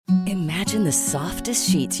Imagine the softest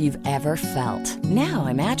sheets you've ever felt. Now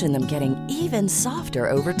imagine them getting even softer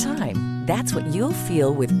over time. That's what you'll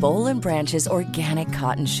feel with Boll & Branch's organic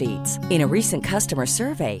cotton sheets. In a recent customer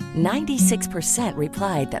survey, 96%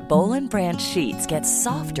 replied that Boll & Branch sheets get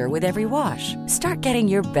softer with every wash. Start getting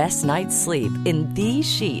your best night's sleep in these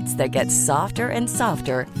sheets that get softer and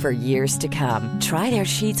softer for years to come. Try their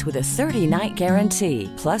sheets with a 30-night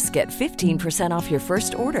guarantee. Plus, get 15% off your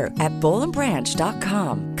first order at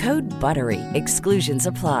bollandbranch.com. Code BUTTERY. Exclusions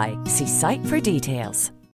apply. See site for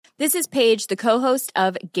details. This is Paige, the co-host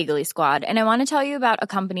of Giggly Squad, and I want to tell you about a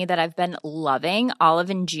company that I've been loving,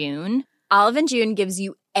 Olive & June. Olive & June gives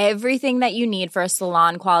you everything that you need for a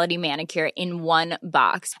salon-quality manicure in one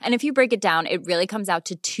box. And if you break it down, it really comes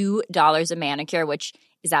out to $2 a manicure, which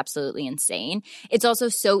is absolutely insane. It's also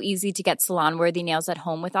so easy to get salon-worthy nails at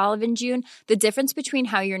home with Olive & June. The difference between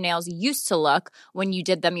how your nails used to look when you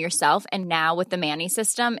did them yourself and now with the Mani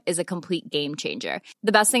system is a complete game changer.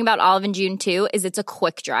 The best thing about Olive & June, too, is it's a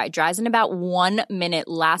quick dry. Dries in about 1 minute,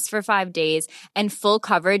 lasts for 5 days, and full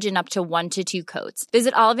coverage in up to 1 to 2 coats.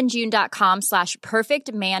 Visit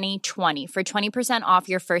oliveandjune.com/perfectmani20 for 20% off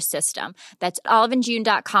your first system. That's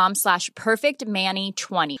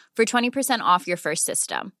oliveandjune.com/perfectmani20 for 20% off your first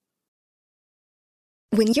system.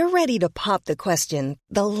 When you're ready to pop the question,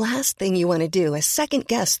 the last thing you want to do is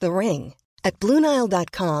second-guess the ring. At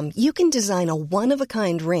BlueNile.com, you can design a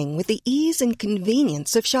one-of-a-kind ring with the ease and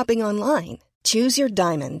convenience of shopping online. Choose your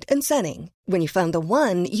diamond and setting. When you find the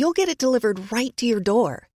one, you'll get it delivered right to your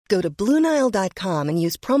door. Go to BlueNile.com and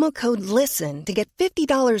use promo code LISTEN to get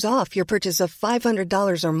 $50 off your purchase of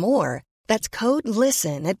 $500 or more. That's code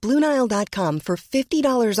LISTEN at BlueNile.com for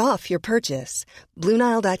 $50 off your purchase.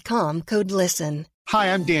 BlueNile.com, code LISTEN.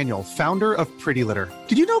 Hi, I'm Daniel, founder of Pretty Litter.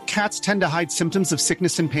 Did you know cats tend to hide symptoms of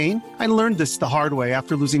sickness and pain? I learned this the hard way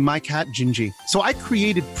after losing my cat, Gingy. So I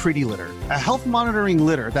created Pretty Litter, a health monitoring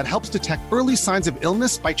litter that helps detect early signs of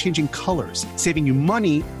illness by changing colors, saving you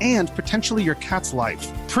money and potentially your cat's life.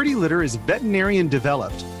 Pretty Litter is veterinarian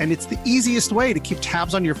developed, and it's the easiest way to keep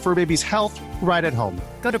tabs on your fur baby's health right at home.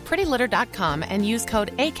 Go to prettylitter.com and use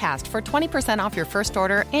code ACAST for 20% off your first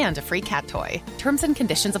order and a free cat toy. Terms and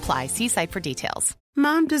conditions apply. See site for details.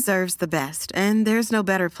 Mom deserves the best, and there's no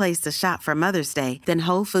better place to shop for Mother's Day than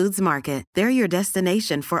Whole Foods Market. They're your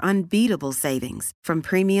destination for unbeatable savings, from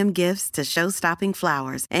premium gifts to show-stopping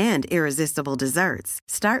flowers and irresistible desserts.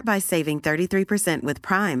 Start by saving 33% with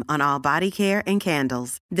Prime on all body care and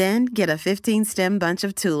candles. Then get a 15-stem bunch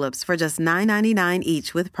of tulips for just $9.99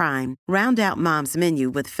 each with Prime. Round out Mom's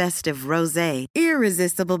menu with festive rosé,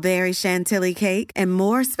 irresistible berry chantilly cake, and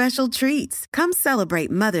more special treats. Come celebrate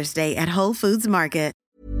Mother's Day at Whole Foods Market.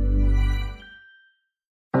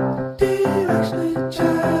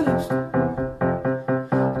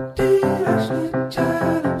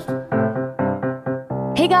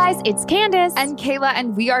 Hey guys, it's Candace and Kayla,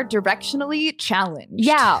 and we are directionally challenged.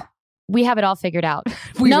 Yeah, we have it all figured out.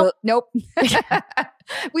 Nope.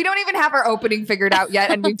 We don't even have our opening figured out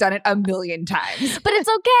yet, and we've done it a million times. But it's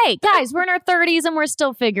okay. Guys, we're in our 30s and we're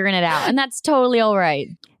still figuring it out, and that's totally all right.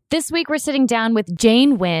 This week, we're sitting down with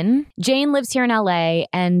Jane Wynn. Jane lives here in LA,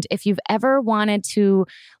 and if you've ever wanted to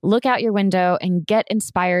look out your window and get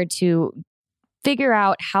inspired to figure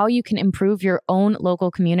out how you can improve your own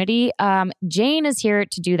local community, Jane is here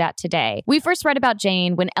to do that today. We first read about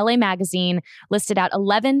Jane when LA Magazine listed out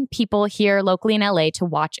 11 people here locally in LA to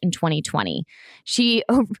watch in 2020. She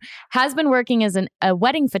has been working as a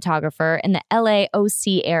wedding photographer in the LA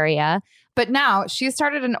OC area. But now she has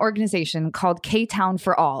started an organization called K-Town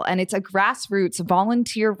for All, and it's a grassroots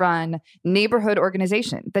volunteer-run neighborhood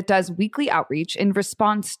organization that does weekly outreach in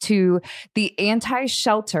response to the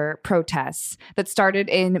anti-shelter protests that started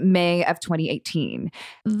in May of 2018.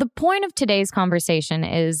 The point of today's conversation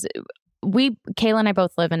is Kayla and I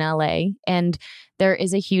both live in LA, and there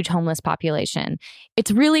is a huge homeless population.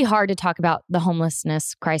 It's really hard to talk about the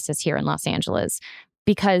homelessness crisis here in Los Angeles,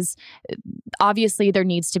 because obviously there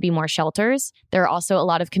needs to be more shelters. There are also a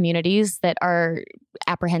lot of communities that are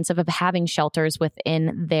apprehensive of having shelters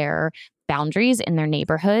within their boundaries in their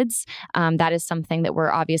neighborhoods. That is something that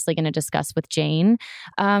we're obviously going to discuss with Jane.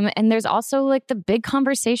 And there's also like the big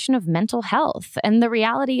conversation of mental health. And the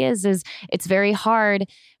reality is it's very hard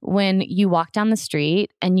when you walk down the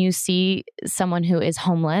street and you see someone who is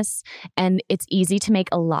homeless, and it's easy to make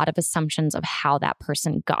a lot of assumptions of how that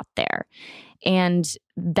person got there. And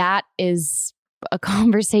that is a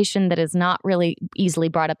conversation that is not really easily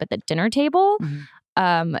brought up at the dinner table.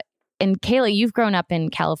 Mm-hmm. And Kayla, you've grown up in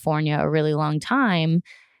California a really long time.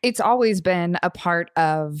 It's always been a part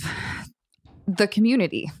of the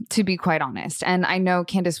community, to be quite honest. And I know,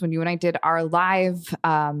 Candace, when you and I did our live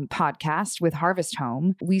podcast with Harvest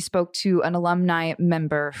Home, we spoke to an alumni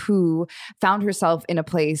member who found herself in a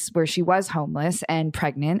place where she was homeless and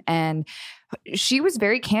pregnant. And she was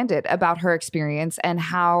very candid about her experience and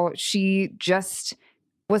how she just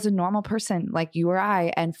was a normal person like you or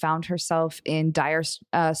I and found herself in dire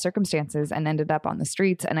circumstances and ended up on the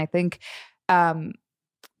streets. And I think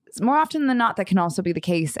more often than not, that can also be the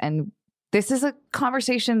case. And this is a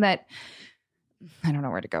conversation that I don't know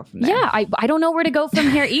where to go from there. Yeah, I don't know where to go from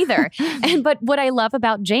here either. But what I love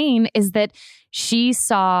about Jane is that she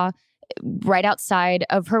saw right outside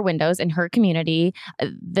of her windows in her community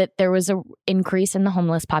that there was an increase in the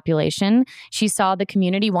homeless population. She saw the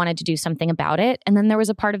community wanted to do something about it. And then there was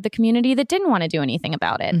a part of the community that didn't want to do anything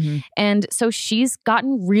about it. Mm-hmm. And so she's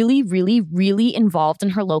gotten really, really, really involved in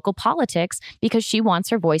her local politics because she wants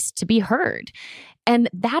her voice to be heard. And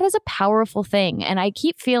that is a powerful thing. And I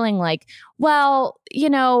keep feeling like, well,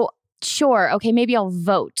 sure, okay, maybe I'll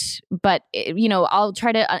vote, but, I'll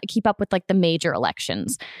try to keep up with like the major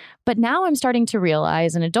elections. But now I'm starting to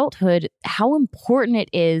realize in adulthood how important it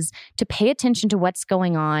is to pay attention to what's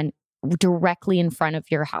going on directly in front of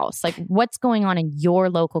your house, like what's going on in your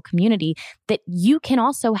local community, that you can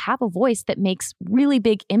also have a voice that makes really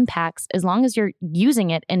big impacts as long as you're using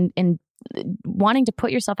it and wanting to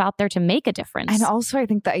put yourself out there to make a difference. And also, I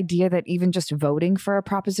think the idea that even just voting for a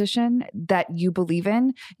proposition that you believe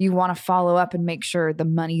in, you want to follow up and make sure the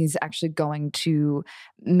money is actually going to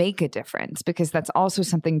make a difference, because that's also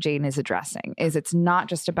something Jane is addressing. Is it's not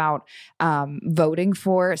just about voting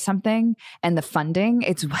for something and the funding,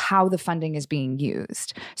 it's how the funding is being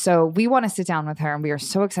used. So we want to sit down with her and we are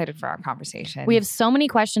so excited for our conversation. We have so many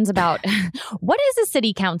questions about what is a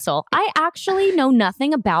city council? I actually know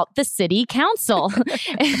nothing about the city council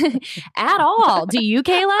at all. Do you,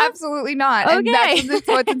 Kayla? Absolutely not. Okay. And that's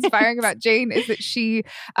what's inspiring about Jane is that she,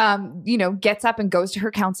 gets up and goes to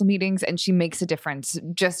her council meetings and she makes a difference,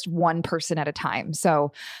 just one person at a time.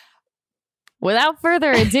 So without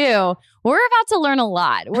further ado, we're about to learn a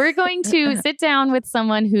lot. We're going to sit down with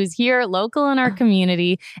someone who's here local in our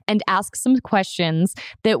community and ask some questions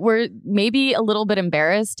that we're maybe a little bit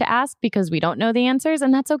embarrassed to ask because we don't know the answers,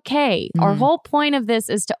 and that's okay. Our whole point of this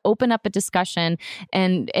is to open up a discussion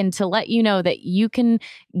and to let you know that you can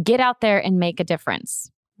get out there and make a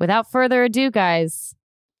difference. Without further ado, guys,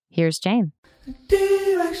 here's Jane.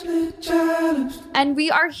 And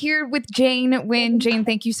we are here with Jane Nguyen. Jane,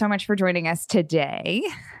 thank you so much for joining us today.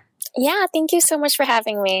 Yeah, thank you so much for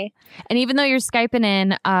having me. And even though you're Skyping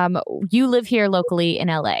in, you live here locally in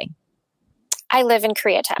LA. I live in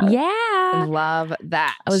Koreatown. Yeah. Love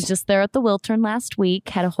that. I was just there at the Wiltern last week,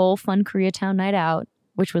 had a whole fun Koreatown night out,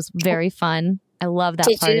 which was very fun. I love that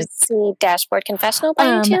part. Did you see Dashboard Confessional by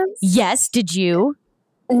any chance? Yes. Did you?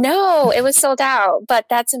 No, it was sold out, but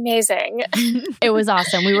that's amazing. It was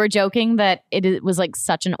awesome. We were joking that it was like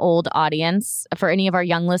such an old audience. For any of our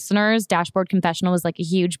young listeners, Dashboard Confessional was like a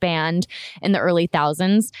huge band in the early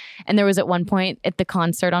thousands. And there was at one point at the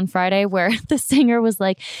concert on Friday where the singer was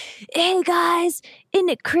like, "Hey guys, isn't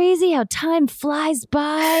it crazy how time flies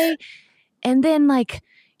by?" And then like,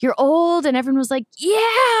 "You're old," and everyone was like,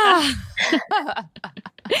 "Yeah."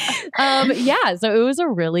 So it was a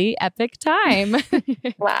really epic time.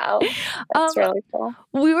 Wow. That's really cool.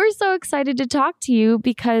 We were so excited to talk to you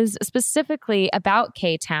because specifically about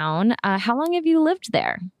K-Town. How long have you lived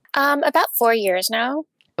there? About 4 years now.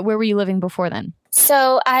 Where were you living before then?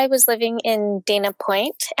 So I was living in Dana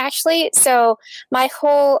Point, actually. So my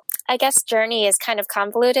whole, journey is kind of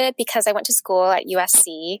convoluted because I went to school at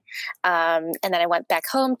USC, and then I went back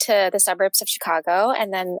home to the suburbs of Chicago,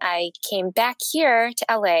 and then I came back here to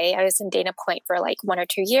LA. I was in Dana Point for like 1 or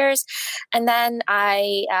 2 years, and then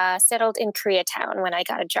I settled in Koreatown when I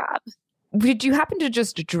got a job. Did you happen to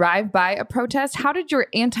just drive by a protest? How did your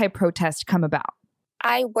anti-protest come about?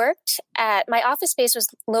 I worked at, my office space was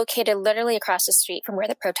located literally across the street from where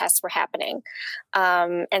the protests were happening.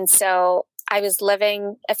 And so I was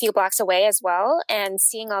living a few blocks away as well, and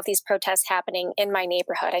seeing all these protests happening in my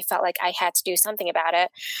neighborhood, I felt like I had to do something about it.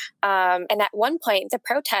 And at one point, the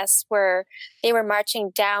protests were marching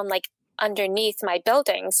down like underneath my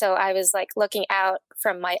building. So I was like looking out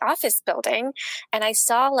from my office building, and I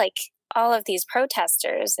saw like all of these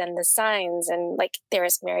protesters and the signs, and like there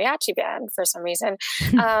was a mariachi band for some reason.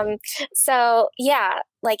 So yeah,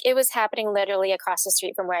 like it was happening literally across the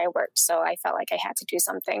street from where I worked. So I felt like I had to do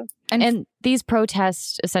something. And these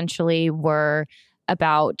protests essentially were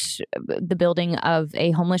about the building of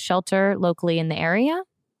a homeless shelter locally in the area?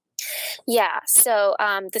 Yeah. So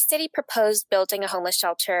the city proposed building a homeless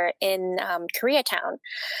shelter in Koreatown.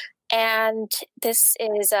 And this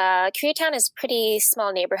is, Koreatown is a pretty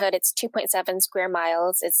small neighborhood. It's 2.7 square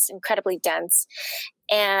miles. It's incredibly dense.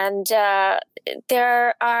 And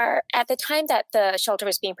there are, at the time that the shelter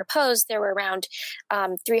was being proposed, there were around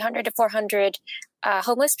 300 to 400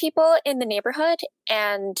 homeless people in the neighborhood.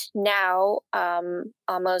 And now,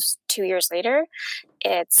 almost 2 years later,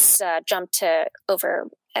 it's jumped to over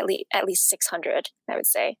at least 600, I would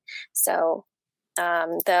say. So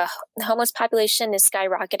the homeless population is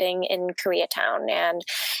skyrocketing in Koreatown, and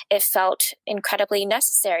it felt incredibly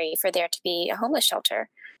necessary for there to be a homeless shelter.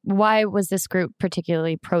 Why was this group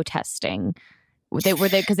particularly protesting?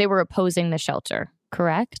 Because they were opposing the shelter,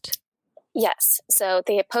 correct? Yes. So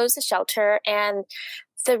they opposed the shelter, and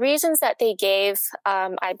the reasons that they gave,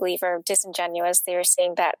 I believe, are disingenuous. They were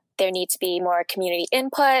saying that there needs to be more community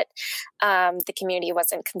input. The community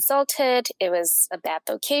wasn't consulted. It was a bad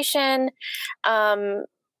location. And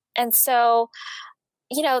so,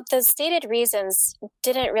 the stated reasons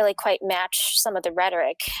didn't really quite match some of the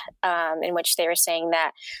rhetoric in which they were saying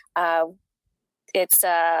that it's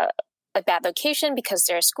a bad location because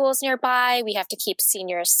there are schools nearby. We have to keep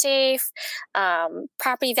seniors safe,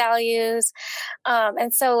 property values.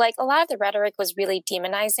 And so a lot of the rhetoric was really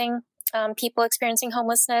demonizing people experiencing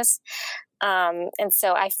homelessness. And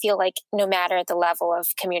so I feel like no matter the level of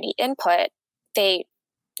community input, they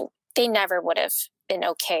never would have been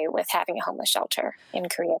okay with having a homeless shelter in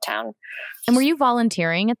Koreatown. And were you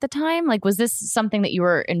volunteering at the time? Was this something that you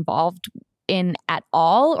were involved in at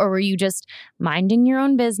all, or were you just minding your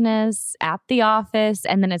own business at the office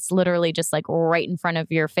and then it's literally just right in front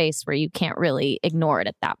of your face where you can't really ignore it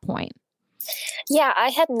at that point? Yeah, I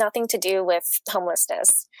had nothing to do with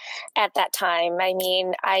homelessness at that time. I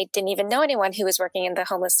mean, I didn't even know anyone who was working in the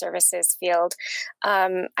homeless services field.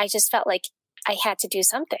 I just felt like I had to do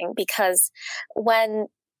something because when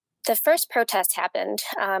the first protest happened,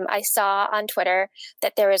 I saw on Twitter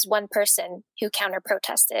that there was one person who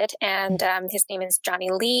counter-protested, and his name is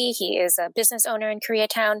Johnny Lee. He is a business owner in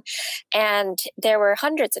Koreatown, and there were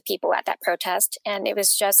hundreds of people at that protest, and it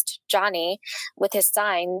was just Johnny with his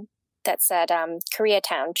sign that said,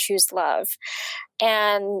 Koreatown, choose love.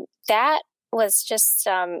 And that was just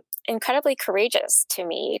incredibly courageous to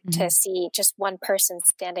me to see just one person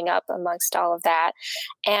standing up amongst all of that.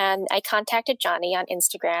 And I contacted Johnny on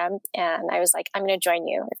Instagram and I was like, I'm going to join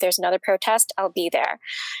you. If there's another protest, I'll be there.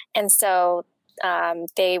 And so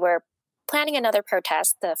they were planning another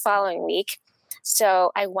protest the following week.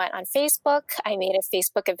 So I went on Facebook. I made a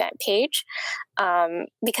Facebook event page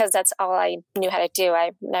because that's all I knew how to do.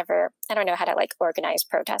 I don't know how to organize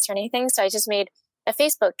protests or anything. So I just made a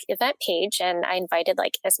Facebook event page and I invited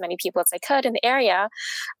as many people as I could in the area.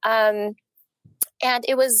 And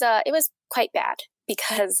it was quite bad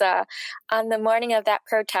because on the morning of that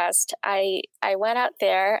protest, I went out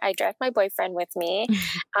there, I dragged my boyfriend with me.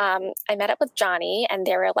 I met up with Johnny and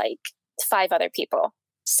there were 5 other people.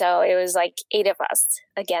 So it was 8 of us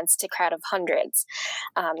against a crowd of hundreds.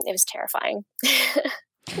 It was terrifying.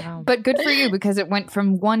 Wow. But good for you because it went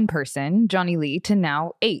from one person, Johnny Lee, to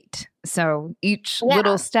now 8. So each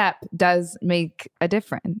little step does make a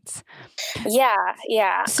difference. Yeah.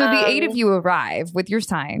 So the 8 of you arrive with your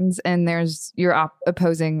signs and you're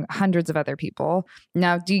opposing hundreds of other people.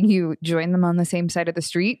 Now, do you join them on the same side of the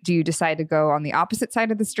street? Do you decide to go on the opposite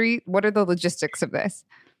side of the street? What are the logistics of this?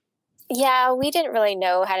 Yeah, we didn't really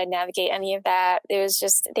know how to navigate any of that. It was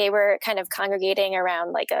just, they were kind of congregating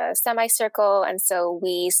around a semicircle. And so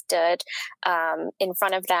we stood in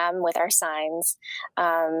front of them with our signs.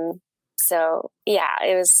 So yeah,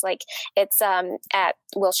 it was it's at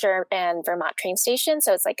Wilshire and Vermont train station.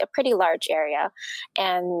 So it's a pretty large area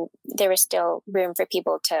and there was still room for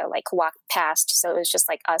people to walk past. So it was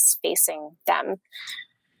just us facing them.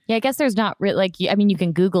 Yeah, I guess there's not really you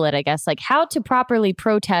can Google it, I guess, how to properly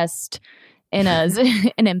protest in an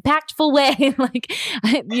impactful way.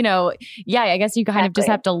 I guess you kind of just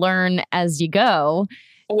have to learn as you go.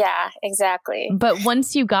 Yeah, exactly. But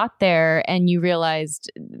once you got there and you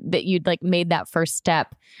realized that you'd made that first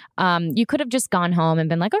step, you could have just gone home and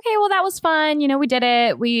been like, okay, well, that was fun. We did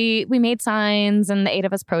it. We made signs and the 8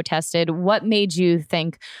 of us protested. What made you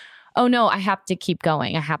think, oh no, I have to keep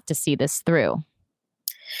going. I have to see this through?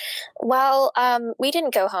 Well, we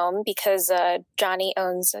didn't go home because Johnny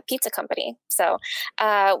owns a pizza company. So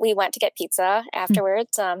we went to get pizza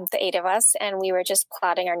afterwards, the 8 of us, and we were just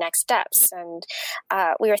plotting our next steps. And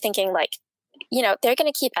we were thinking they're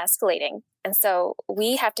going to keep escalating. And so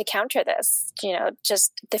we have to counter this,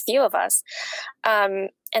 just the few of us. And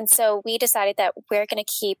so we decided that we're going to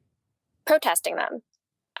keep protesting them.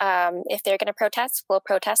 If they're going to protest, we'll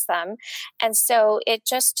protest them. And so it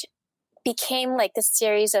just became like this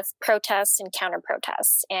series of protests and counter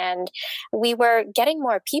protests. And we were getting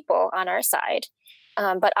more people on our side.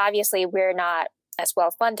 But obviously we're not as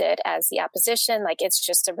well funded as the opposition. Like, it's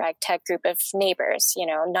just a ragtag group of neighbors, you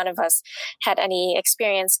know, none of us had any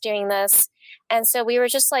experience doing this. And so we were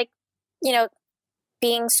just like, you know,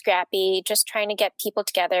 being scrappy, just trying to get people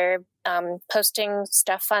together, posting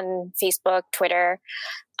stuff on Facebook, Twitter,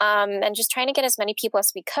 and just trying to get as many people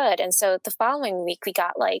as we could. And so the following week we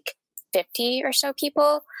got like 50 or so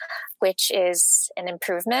people, which is an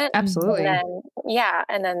improvement. Absolutely.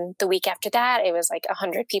 And then the week after that, it was like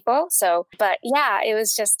 100 people. So, but yeah, it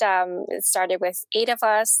was just, it started with 8 of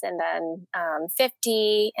us, and then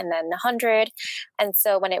 50, and then 100. And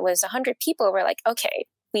so when it was 100 people, we're like, okay,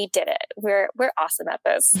 we did it. We're awesome at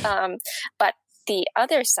this. But the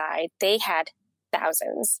other side, they had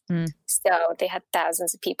thousands. So they had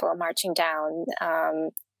thousands of people marching down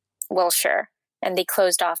Wilshire. And they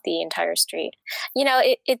closed off the entire street. You know,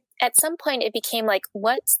 it at some point it became like,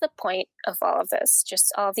 what's the point of all of this?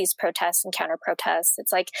 Just all of these protests and counter protests.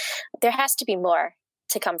 It's like, there has to be more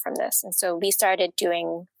to come from this. And so we started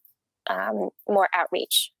doing more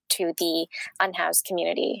outreach to the unhoused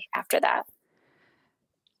community after that.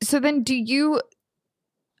 So then do you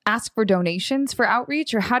ask for donations for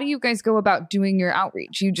outreach, or how do you guys go about doing your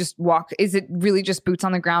outreach? You just walk, is it really just boots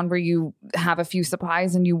on the ground where you have a few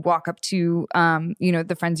supplies and you walk up to, you know,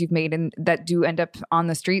 the friends you've made and that do end up on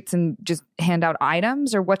the streets and just hand out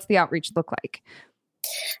items, or what's the outreach look like?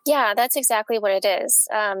 Yeah, that's exactly what it is.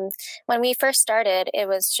 When we first started, it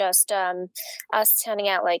was just us handing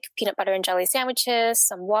out like peanut butter and jelly sandwiches,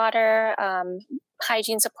 some water,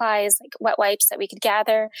 hygiene supplies, like wet wipes that we could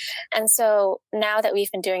gather. And so now that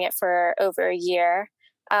we've been doing it for over a year,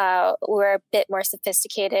 we're a bit more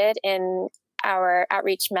sophisticated in our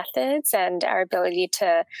outreach methods and our ability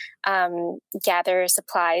to gather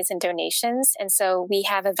supplies and donations. And so we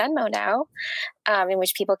have a Venmo now in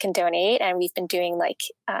which people can donate. And we've been doing like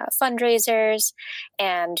fundraisers,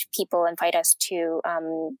 and people invite us to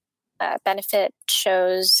benefit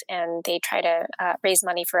shows, and they try to raise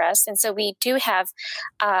money for us. And so we do have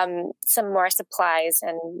some more supplies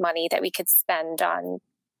and money that we could spend on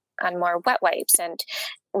more wet wipes, and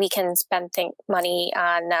we can spend money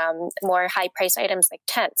on more high price items like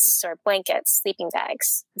tents or blankets, sleeping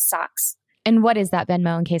bags, and socks. And what is that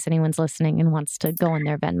Venmo, in case anyone's listening and wants to go in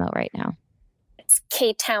their Venmo right now? It's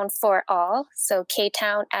K-Town for All. So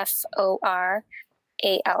K-Town, FORALL.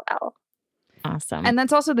 Awesome. And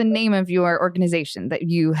that's also the name of your organization that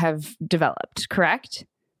you have developed, correct?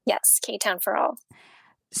 Yes, K-Town for All.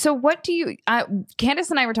 So what do you, Candace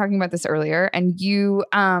and I were talking about this earlier, and you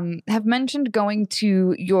have mentioned going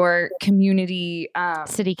to your community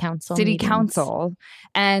city council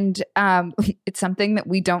and it's something that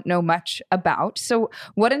we don't know much about. So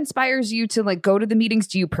what inspires you to like go to the meetings?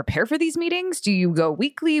 Do you prepare for these meetings? Do you go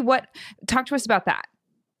weekly? Talk to us about that.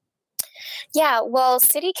 Yeah, well,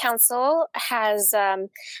 city council has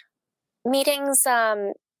meetings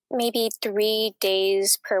maybe 3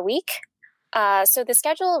 days per week. So the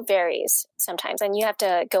schedule varies sometimes, and you have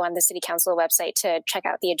to go on the city council website to check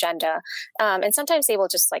out the agenda. And sometimes they will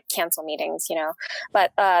just like cancel meetings, you know,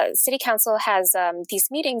 but city council has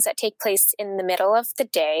these meetings that take place in the middle of the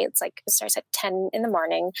day. It's like, it starts at 10 in the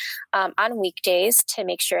morning on weekdays to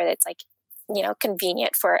make sure that it's like, you know,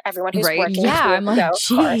 convenient for everyone who's working. Yeah, I'm like,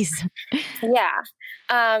 geez. Yeah.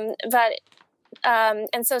 And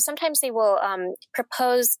so sometimes they will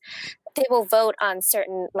they will vote on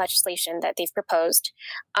certain legislation that they've proposed.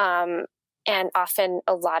 And often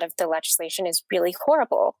a lot of the legislation is really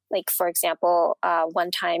horrible. Like, for example,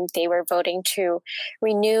 one time they were voting to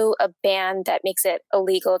renew a ban that makes it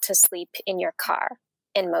illegal to sleep in your car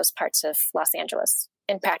in most parts of Los Angeles,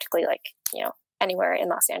 and practically like, you know, anywhere in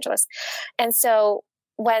Los Angeles. And so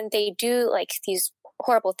when they do like these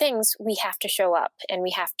horrible things, we have to show up and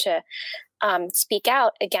we have to speak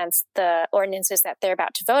out against the ordinances that they're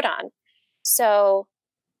about to vote on. So,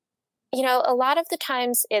 you know, a lot of the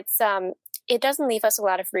times it doesn't leave us a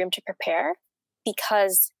lot of room to prepare,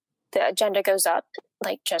 because the agenda goes up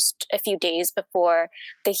like just a few days before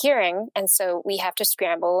the hearing. And so we have to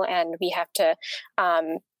scramble, and we have to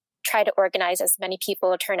try to organize as many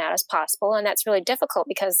people to turn out as possible. And that's really difficult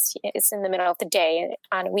because it's in the middle of the day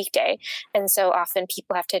on a weekday. And so often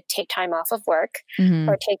people have to take time off of work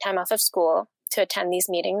or take time off of school to attend these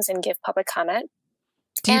meetings and give public comment.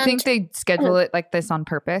 Do you think they schedule it like this on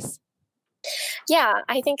purpose? Yeah,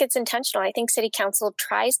 I think it's intentional. I think city council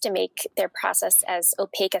tries to make their process as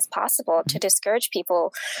opaque as possible to discourage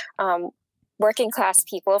people, working class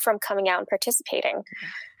people, from coming out and participating.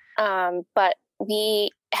 But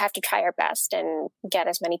we have to try our best and get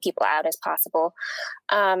as many people out as possible.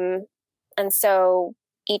 And so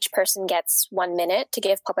each person gets 1 minute to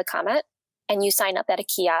give public comment, and you sign up at a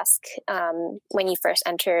kiosk when you first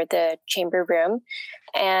enter the chamber room,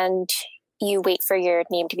 and you wait for your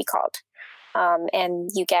name to be called. And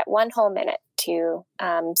you get 1 whole minute to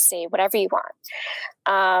say whatever you want.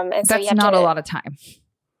 And so that's not a lot of time.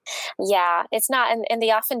 Yeah, it's not. And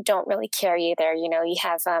they often don't really care either. You know, you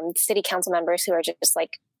have city council members who are just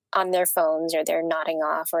like on their phones, or they're nodding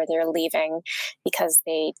off, or they're leaving because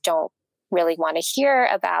they don't really want to hear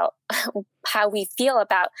about how we feel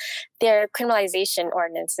about their criminalization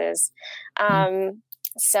ordinances.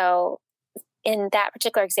 So in that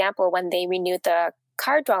particular example, when they renewed the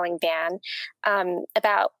car dwelling ban,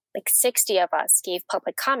 about like 60 of us gave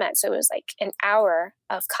public comment. So it was like an hour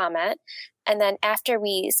of comment. And then after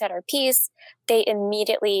we said our piece, they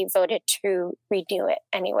immediately voted to renew it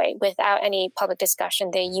anyway, without any public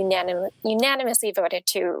discussion. They unanimously voted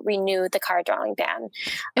to renew the car dwelling ban.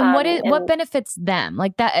 And what benefits them?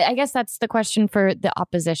 Like that, I guess that's the question for the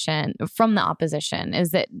opposition, from the opposition,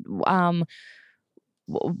 is that,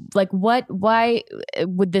 why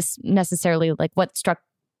would this necessarily, like, what struck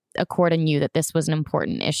a chord in you that this was an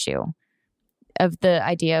important issue, of the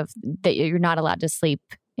idea of that you're not allowed to sleep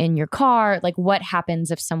in your car? Like, what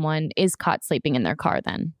happens if someone is caught sleeping in their car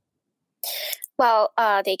then? Well,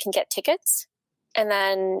 they can get tickets. And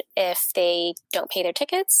then if they don't pay their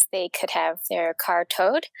tickets, they could have their car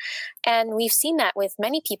towed. And we've seen that with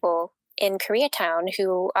many people in Koreatown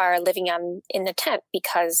who are living in the tent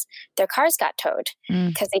because their cars got towed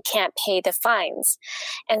because they can't pay the fines.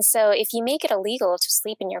 And so if you make it illegal to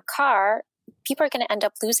sleep in your car, people are going to end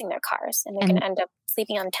up losing their cars, and they're going to end up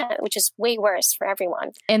sleeping on tent, which is way worse for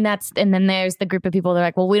everyone. And then there's the group of people that are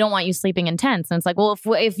like, well, we don't want you sleeping in tents. And it's like, well,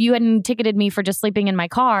 if you hadn't ticketed me for just sleeping in my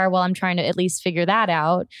car, well, I'm trying to at least figure that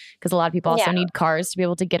out, because a lot of people also need cars to be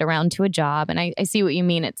able to get around to a job. And I see what you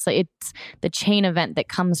mean. It's the chain event that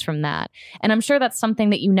comes from that. And I'm sure that's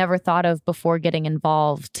something that you never thought of before getting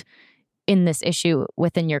involved in this issue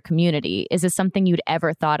within your community. Is this something you'd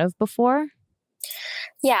ever thought of before?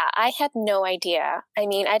 Yeah, I had no idea. I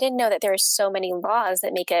mean, I didn't know that there are so many laws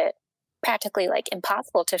that make it practically like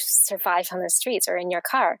impossible to survive on the streets or in your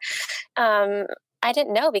car. I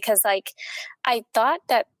didn't know, because like I thought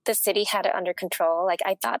that the city had it under control. Like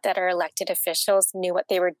I thought that our elected officials knew what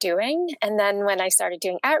they were doing. And then when I started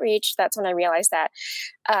doing outreach, that's when I realized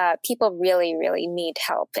that people really, really need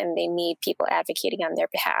help, and they need people advocating on their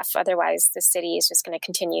behalf. Otherwise, the city is just going to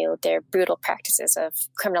continue their brutal practices of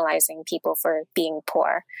criminalizing people for being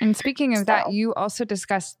poor. And speaking of that, you also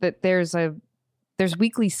discussed that there's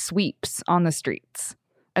weekly sweeps on the streets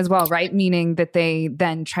as well, right? Meaning that they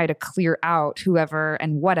then try to clear out whoever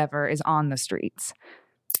and whatever is on the streets.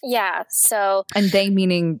 Yeah. So, and they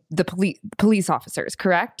meaning the police officers,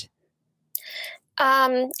 correct?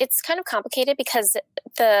 It's kind of complicated because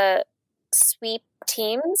the sweep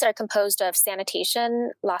teams are composed of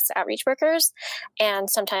sanitation, lots of outreach workers, and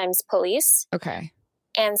sometimes police. Okay.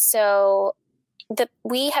 And so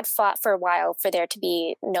we had fought for a while for there to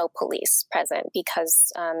be no police present,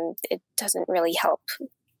 because it doesn't really help.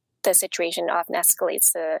 The situation often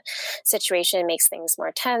escalates the situation, makes things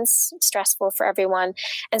more tense, stressful for everyone.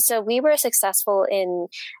 And so we were successful in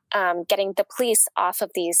getting the police off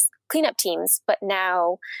of these cleanup teams. But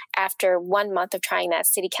now, after 1 month of trying that,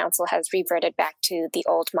 City Council has reverted back to the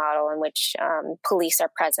old model in which police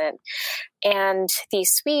are present. And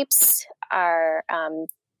these sweeps are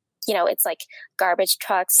it's like garbage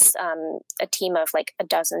trucks, a team of like a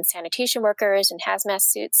dozen sanitation workers in hazmat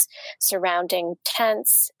suits surrounding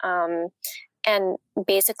tents, and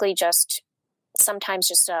basically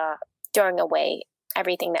sometimes throwing away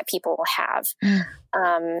everything that people will have.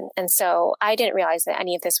 And so I didn't realize that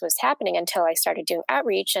any of this was happening until I started doing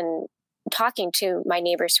outreach and talking to my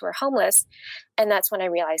neighbors who are homeless. And that's when I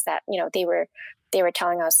realized that, they were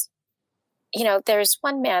telling us, there's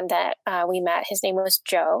one man that we met. His name was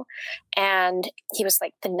Joe, and he was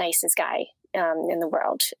like the nicest guy in the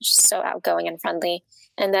world, just so outgoing and friendly.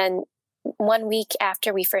 And then 1 week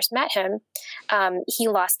after we first met him, he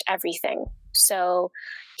lost everything. So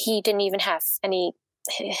he didn't even have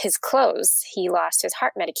his clothes. He lost his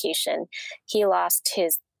heart medication. He lost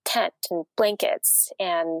his tent and blankets,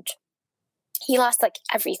 and he lost like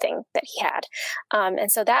everything that he had.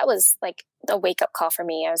 And so that was like a wake up call for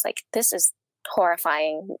me. I was like, this is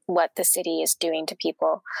horrifying what the city is doing to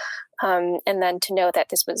people. And then to know that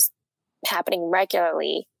this was happening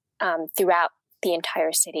regularly throughout the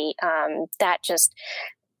entire city, that just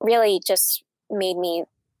really just made me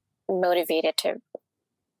motivated to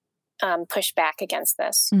push back against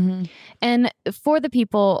this. Mm-hmm. And for the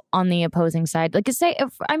people on the opposing side, like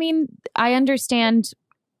I understand,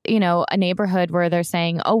 a neighborhood where they're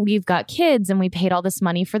saying, oh, we've got kids and we paid all this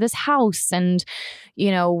money for this house. And,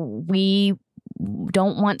 we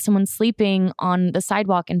don't want someone sleeping on the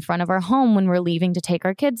sidewalk in front of our home when we're leaving to take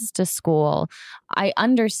our kids to school. I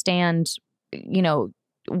understand,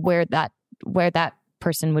 where that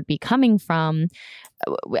person would be coming from.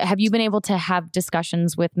 Have you been able to have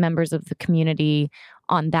discussions with members of the community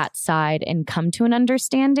on that side and come to an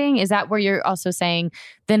understanding? Is that where you're also saying,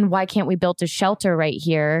 then why can't we build a shelter right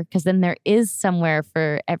here? Because then there is somewhere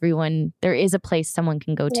for everyone. There is a place someone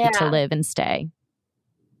can go to live and stay.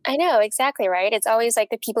 I know, exactly right. It's always like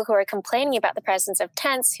the people who are complaining about the presence of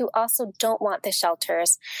tents who also don't want the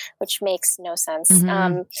shelters, which makes no sense.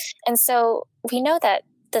 Mm-hmm. And so we know that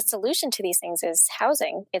the solution to these things is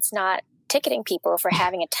housing. It's not ticketing people for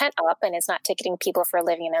having a tent up, and it's not ticketing people for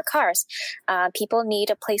living in their cars. People need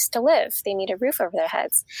a place to live. They need a roof over their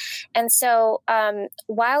heads. And so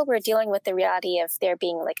while we're dealing with the reality of there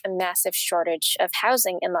being like a massive shortage of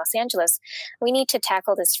housing in Los Angeles, we need to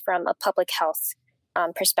tackle this from a public health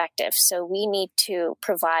perspective. So we need to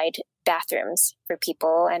provide bathrooms for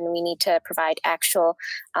people, and we need to provide actual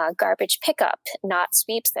garbage pickup, not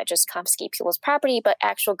sweeps that just confiscate people's property, but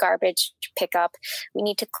actual garbage pickup. We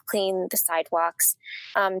need to clean the sidewalks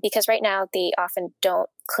because right now they often don't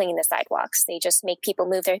clean the sidewalks. They just make people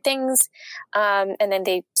move their things and then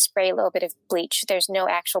they spray a little bit of bleach. There's no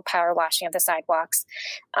actual power washing of the sidewalks.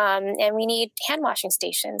 And we need hand washing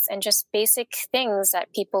stations and just basic things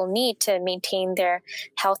that people need to maintain their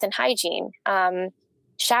health and hygiene.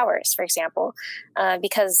 Showers, for example,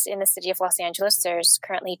 because in the city of Los Angeles, there's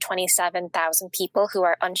currently 27,000 people who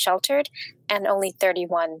are unsheltered and only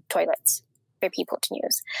 31 toilets for people to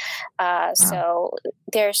use. So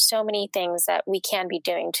there's so many things that we can be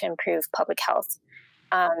doing to improve public health.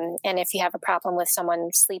 And if you have a problem with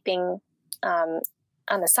someone sleeping on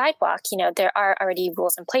the sidewalk, there are already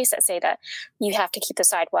rules in place that say that you have to keep the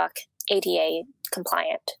sidewalk ADA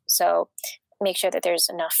compliant. So make sure that there's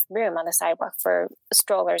enough room on the sidewalk for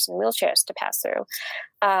strollers and wheelchairs to pass through.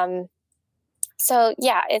 So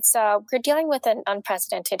yeah, it's we're dealing with an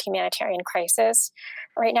unprecedented humanitarian crisis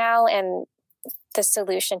right now, and the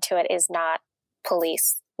solution to it is not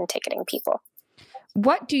police and ticketing people.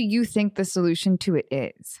 What do you think the solution to it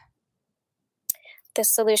is? The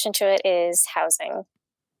solution to it is housing.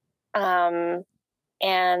 And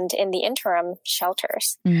in the interim,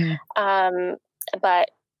 shelters. Mm-hmm.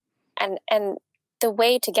 And the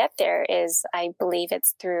way to get there is, I believe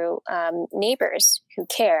it's through neighbors who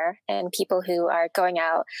care and people who are going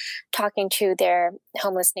out, talking to their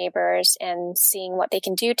homeless neighbors and seeing what they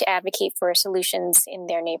can do to advocate for solutions in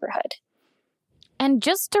their neighborhood. And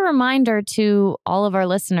just a reminder to all of our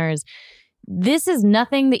listeners, this is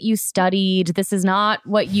nothing that you studied. This is not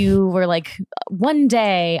what you were like, one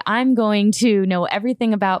day I'm going to know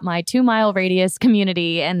everything about my 2-mile radius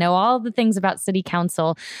community and know all the things about city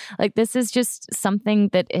council. Like, this is just something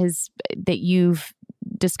that you've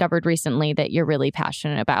discovered recently that you're really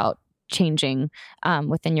passionate about changing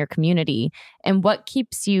within your community. And what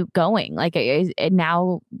keeps you going? Like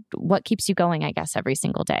now, what keeps you going, I guess, every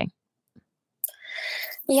single day?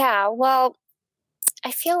 Yeah, well,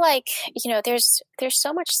 I feel like, there's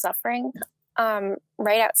so much suffering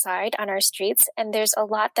right outside on our streets, and there's a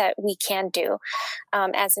lot that we can do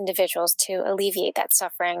as individuals to alleviate that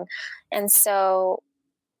suffering. And so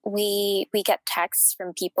we get texts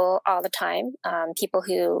from people all the time, people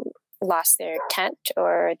who lost their tent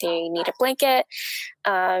or they need a blanket,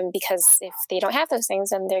 because if they don't have those things,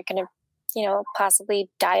 then they're going to, possibly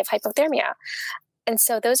die of hypothermia. And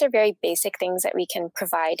so those are very basic things that we can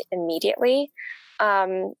provide immediately.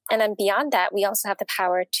 And then beyond that, we also have the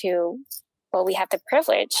power we have the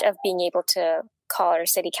privilege of being able to call our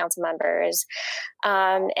city council members.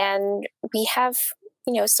 And we have,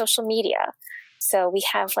 social media. So we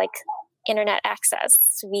have like internet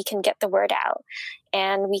access. We can get the word out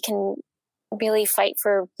and we can really fight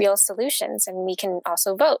for real solutions. And we can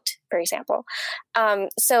also vote, for example.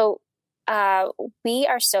 We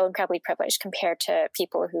are so incredibly privileged compared to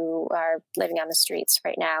people who are living on the streets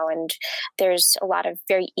right now. And there's a lot of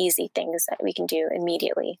very easy things that we can do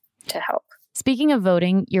immediately to help. Speaking of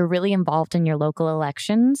voting, you're really involved in your local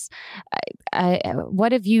elections.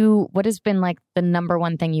 What has been like the number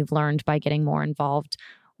one thing you've learned by getting more involved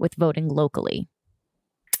with voting locally?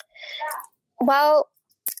 Well,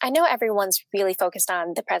 I know everyone's really focused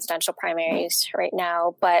on the presidential primaries right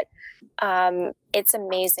now, but it's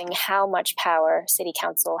amazing how much power city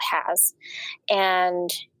council has. And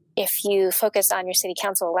if you focus on your city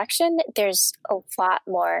council election, there's a lot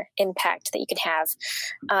more impact that you can have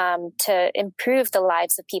to improve the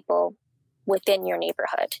lives of people within your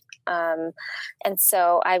neighborhood. And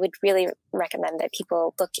so I would really recommend that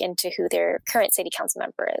people look into who their current city council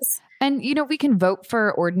member is. And, we can vote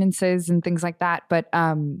for ordinances and things like that. But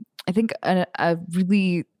I think a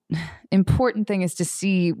really important thing is to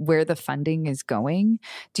see where the funding is going.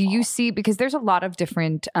 Do you see, because there's a lot of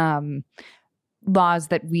different laws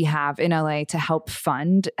that we have in LA to help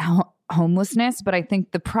fund homelessness. But I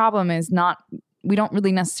think the problem is we don't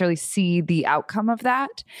really necessarily see the outcome of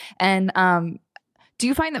that. And do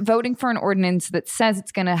you find that voting for an ordinance that says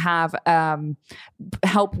it's going to have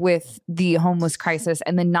help with the homeless crisis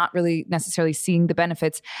and then not really necessarily seeing the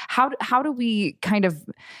benefits, how do we kind of,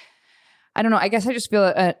 I don't know, I guess I just feel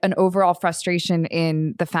an overall frustration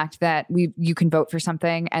in the fact that you can vote for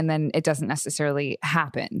something and then it doesn't necessarily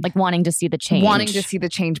happen. Like wanting to see the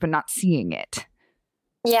change. But not seeing it.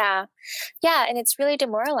 Yeah. And it's really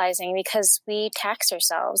demoralizing because we tax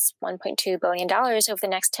ourselves $1.2 billion over the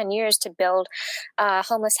next 10 years to build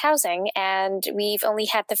homeless housing. And we've only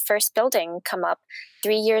had the first building come up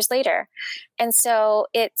 3 years later. And so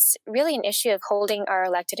it's really an issue of holding our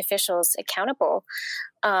elected officials accountable.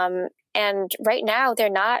 And right now, they're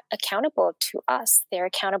not accountable to us. They're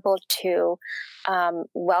accountable to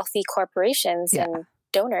wealthy corporations and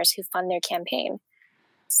donors who fund their campaign.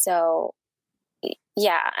 So,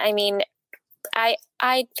 I mean,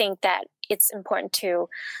 I think that it's important to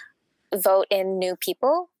vote in new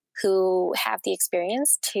people who have the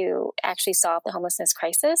experience to actually solve the homelessness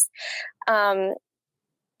crisis. And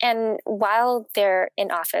while they're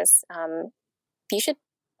in office, you should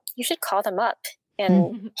call them up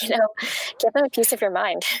and, give them a piece of your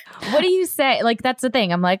mind. What do you say? Like, that's the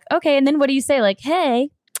thing. I'm like, okay. And then what do you say? Like,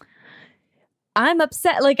 hey, I'm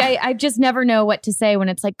upset. Like, I just never know what to say when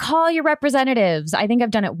it's like, call your representatives. I think I've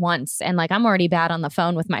done it once. And like, I'm already bad on the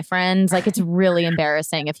phone with my friends. Like, it's really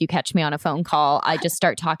embarrassing if you catch me on a phone call. I just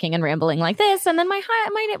start talking and rambling like this. And then my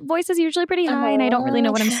voice is usually pretty high and I don't really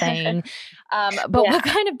know what I'm saying. What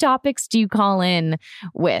kind of topics do you call in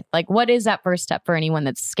with? Like, what is that first step for anyone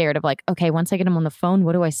that's scared of like, okay, once I get them on the phone,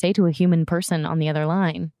 what do I say to a human person on the other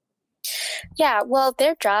line? Yeah, well,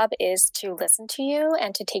 their job is to listen to you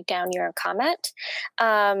and to take down your comment.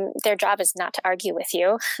 Their job is not to argue with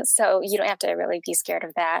you. So you don't have to really be scared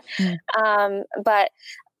of that. But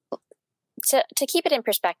to keep it in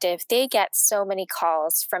perspective, they get so many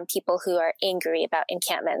calls from people who are angry about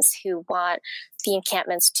encampments, who want the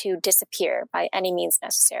encampments to disappear by any means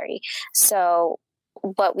necessary. So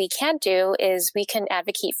what we can do is we can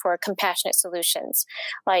advocate for compassionate solutions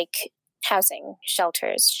like housing,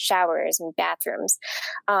 shelters, showers, and bathrooms,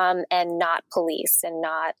 and not police and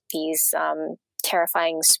not these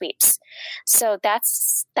terrifying sweeps. So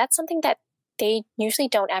that's something that they usually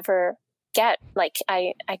don't ever get. Like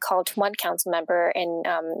I called one council member in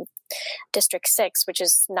District 6, which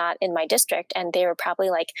is not in my district, and they were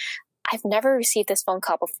probably like, I've never received this phone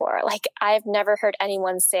call before. Like, I've never heard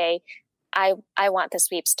anyone say, I want the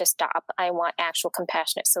sweeps to stop. I want actual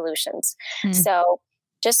compassionate solutions. So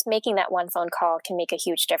just making that one phone call can make a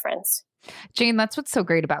huge difference. Jane, that's what's so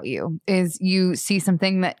great about you is you see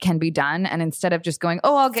something that can be done. And instead of just going,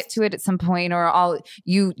 oh, I'll get to it at some point, or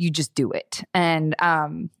you just do it. And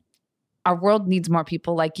our world needs more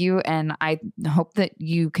people like you. And I hope that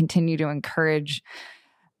you continue to encourage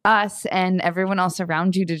us and everyone else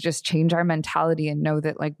around you to just change our mentality and know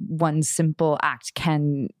that like one simple act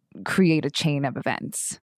can create a chain of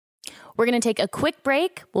events. We're going to take a quick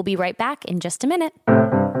break. We'll be right back in just a minute.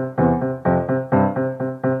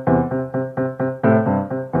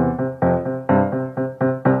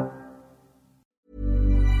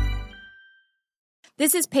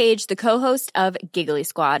 This is Paige, the co-host of Giggly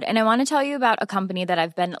Squad, and I want to tell you about a company that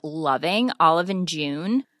I've been loving, Olive &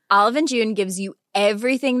 June. Olive & June gives you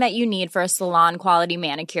everything that you need for a salon-quality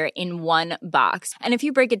manicure in one box. And if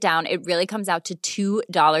you break it down, it really comes out to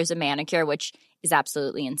 $2 a manicure, which is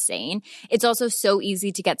absolutely insane. It's also so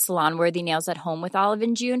easy to get salon-worthy nails at home with Olive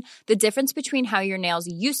 & June. The difference between how your nails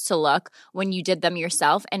used to look when you did them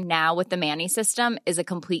yourself and now with the Mani system is a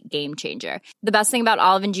complete game changer. The best thing about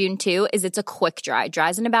Olive & June, too, is it's a quick dry.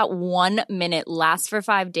 Dries in about 1 minute, lasts for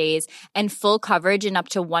 5 days, and full coverage in up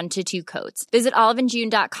to 1 to 2 coats. Visit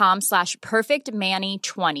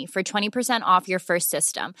oliveandjune.com/perfectmani20 for 20% off your first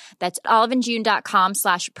system. That's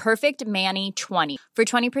oliveandjune.com/perfectmani20 for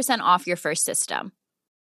 20% off your first system.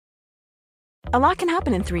 A lot can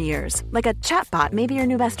happen in 3 years, like a chatbot may be your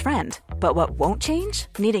new best friend. But what won't change?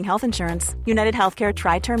 Needing health insurance. United Healthcare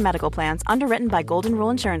Tri-Term Medical Plans, underwritten by Golden Rule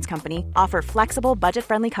Insurance Company, offer flexible,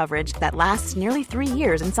 budget-friendly coverage that lasts nearly 3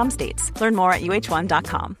 years in some states. Learn more at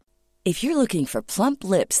uh1.com. If you're looking for plump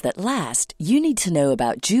lips that last, you need to know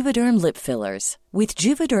about Juvederm lip fillers. With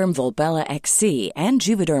Juvederm Volbella XC and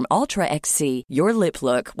Juvederm Ultra XC, your lip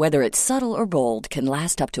look, whether it's subtle or bold, can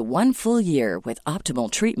last up to 1 full year with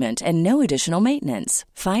optimal treatment and no additional maintenance.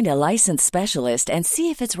 Find a licensed specialist and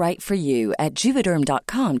see if it's right for you at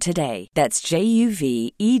Juvederm.com today. That's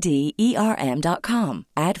JUVEDERM.com.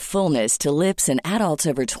 Add fullness to lips in adults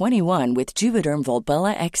over 21 with Juvederm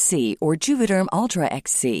Volbella XC or Juvederm Ultra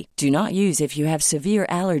XC. Do not use if you have severe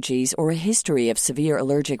allergies or a history of severe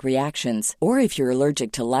allergic reactions, or if you're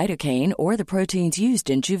allergic to lidocaine or the proteins used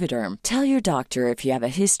in Juvederm. Tell your doctor if you have a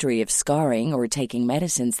history of scarring or taking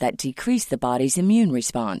medicines that decrease the body's immune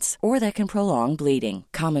response or that can prolong bleeding.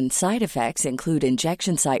 Common side effects include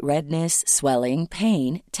injection site redness, swelling,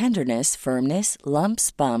 pain, tenderness, firmness, lumps,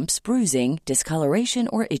 bumps, bruising, discoloration,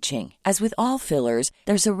 or itching. As with all fillers,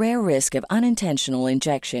 there's a rare risk of unintentional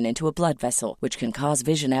injection into a blood vessel, which can cause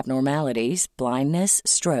vision abnormalities, blindness,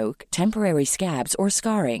 stroke, temporary scabs, or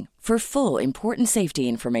scarring. For full, important safety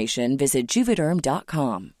information, visit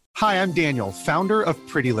Juvederm.com. Hi, I'm Daniel, founder of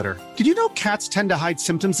Pretty Litter. Did you know cats tend to hide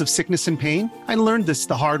symptoms of sickness and pain? I learned this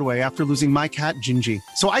the hard way after losing my cat, Gingy.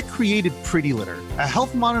 So I created Pretty Litter, a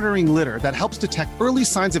health monitoring litter that helps detect early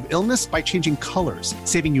signs of illness by changing colors,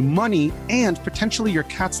 saving you money and potentially your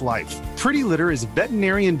cat's life. Pretty Litter is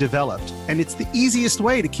veterinarian developed, and it's the easiest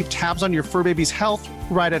way to keep tabs on your fur baby's health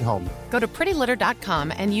right at home. Go to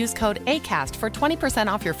prettylitter.com and use code ACAST for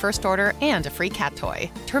 20% off your first order and a free cat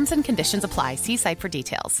toy. Terms and conditions apply. See site for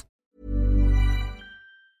details.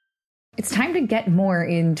 It's time to get more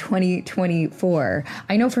in 2024.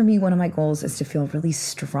 I know for me, one of my goals is to feel really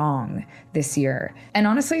strong this year. And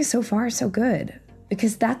honestly, so far, so good.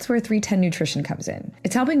 Because that's where 310 Nutrition comes in.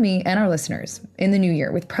 It's helping me and our listeners in the new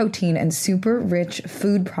year with protein and super rich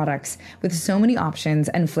food products with so many options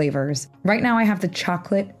and flavors. Right now I have the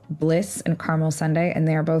chocolate bliss and caramel sundae, and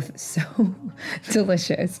they are both so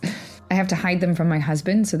delicious. I have to hide them from my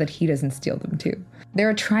husband so that he doesn't steal them too.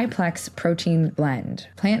 They're a triplex protein blend,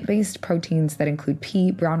 plant-based proteins that include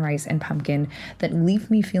pea, brown rice, and pumpkin that leave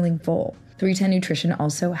me feeling full. 310 Nutrition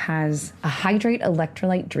also has a Hydrate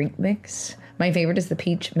electrolyte drink mix. My favorite is the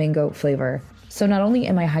peach mango flavor. So not only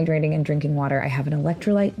am I hydrating and drinking water, I have an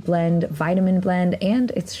electrolyte blend, vitamin blend,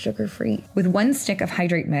 and it's sugar-free. With 1 stick of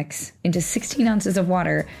Hydrate mix into 16 ounces of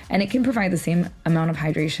water, and it can provide the same amount of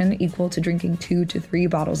hydration equal to drinking 2 to 3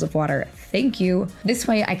 bottles of water. Thank you. This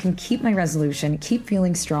way I can keep my resolution, keep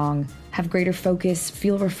feeling strong, have greater focus,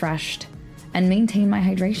 feel refreshed, and maintain my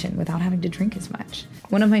hydration without having to drink as much.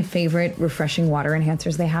 One of my favorite refreshing water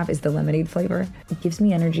enhancers they have is the lemonade flavor. It gives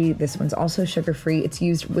me energy. This one's also sugar-free. It's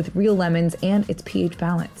used with real lemons and it's pH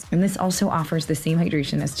balanced. And this also offers the same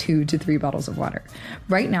hydration as 2 to 3 bottles of water.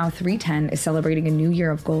 Right now, 310 is celebrating a new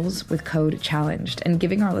year of goals with code CHALLENGED and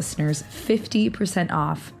giving our listeners 50%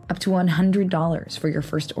 off up to $100 for your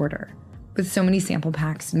first order. With so many sample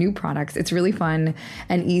packs, new products, it's really fun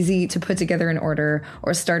and easy to put together an order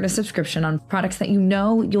or start a subscription on products that you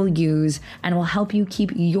know you'll use and will help you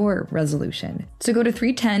keep your resolution. So go to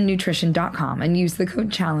 310nutrition.com and use the code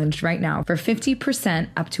CHALLENGED right now for 50%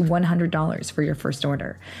 up to $100 for your first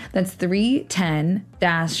order. That's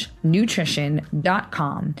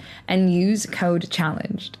 310-nutrition.com and use code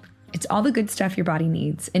CHALLENGED. It's all the good stuff your body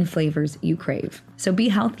needs in flavors you crave. So be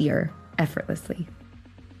healthier effortlessly.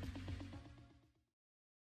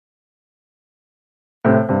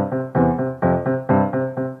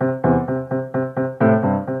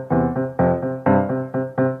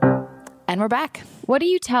 We're back. What do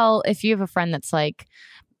you tell if you have a friend that's like,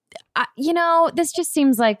 this just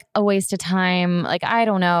seems like a waste of time. Like, I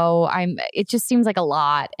don't know. It just seems like a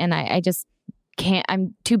lot. And I just can't,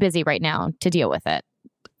 I'm too busy right now to deal with it.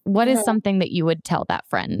 What is something that you would tell that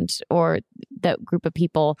friend or that group of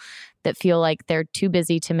people that feel like they're too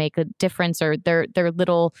busy to make a difference, or their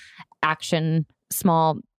little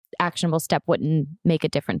small actionable step wouldn't make a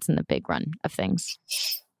difference in the big run of things?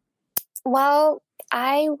 Well,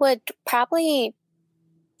 I would probably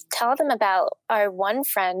tell them about our one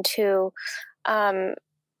friend who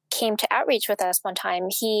came to outreach with us one time.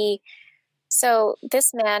 So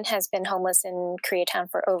this man has been homeless in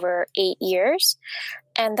Koreatown for over 8 years.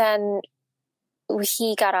 And then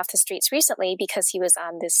he got off the streets recently because he was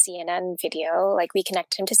on this CNN video. Like, we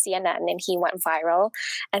connected him to CNN and he went viral.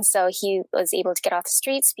 And so he was able to get off the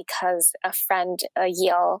streets because a friend, a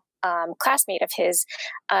Yale classmate of his,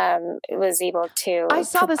 was able to. I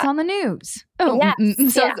saw this on the news. Oh,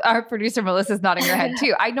 yes, so our producer Melissa's nodding her head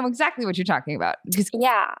too. I know exactly what you're talking about.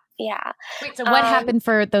 Yeah. Wait, so what happened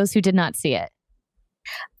for those who did not see it?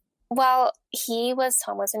 Well, he was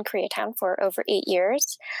homeless in Koreatown for over 8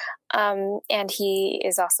 years. And he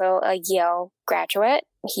is also a Yale graduate.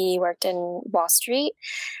 He worked in Wall Street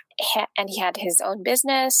and he had his own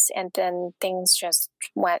business, and then things just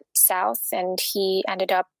went south and he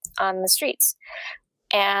ended up on the streets.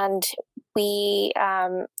 And we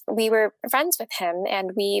were friends with him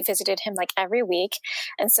and we visited him like every week.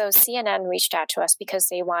 And so CNN reached out to us because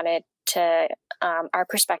they wanted to our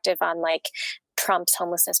perspective on like Trump's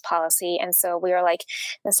homelessness policy. And so we were like,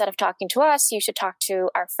 instead of talking to us, you should talk to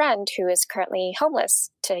our friend who is currently homeless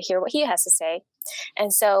to hear what he has to say.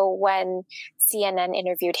 And so when CNN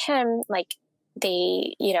interviewed him, like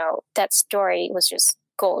they, that story was just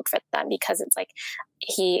gold for them because it's like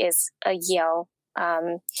he is a Yale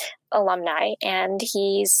alumni and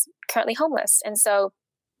he's currently homeless. And so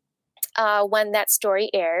when that story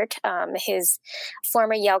aired, his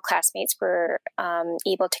former Yale classmates were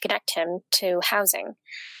able to connect him to housing.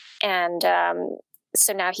 And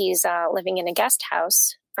so now he's living in a guest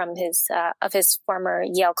house from his former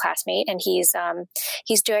Yale classmate, and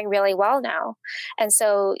he's doing really well now. And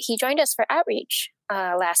so he joined us for outreach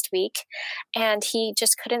last week, and he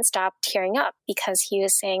just couldn't stop tearing up because he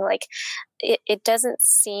was saying like, it doesn't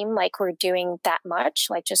seem like we're doing that much,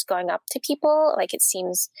 like just going up to people. Like it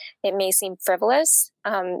may seem frivolous,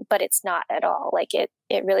 but it's not at all. Like it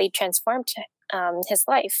really transformed his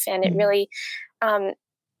life, and it really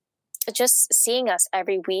just seeing us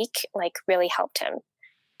every week like really helped him.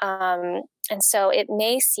 And so it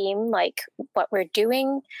may seem like what we're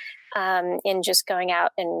doing in just going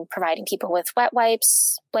out and providing people with wet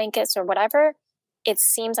wipes, blankets, or whatever, it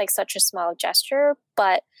seems like such a small gesture,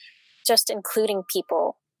 but just including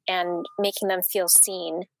people and making them feel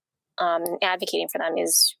seen, advocating for them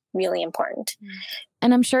is really important.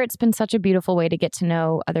 And I'm sure it's been such a beautiful way to get to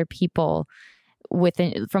know other people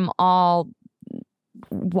from all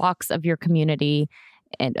walks of your community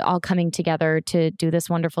and all coming together to do this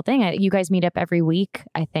wonderful thing. You guys meet up every week,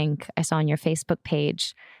 I think I saw on your Facebook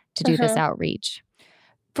page, to do this outreach.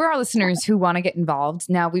 For our listeners who want to get involved,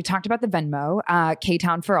 now we've talked about the Venmo,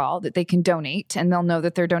 K-Town for All, that they can donate and they'll know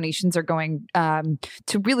that their donations are going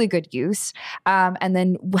to really good use. And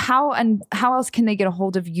then how else can they get a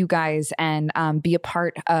hold of you guys and be a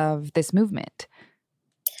part of this movement?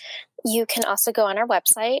 You can also go on our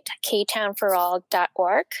website,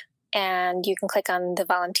 ktownforall.org, and you can click on the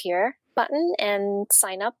volunteer button and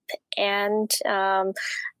sign up. And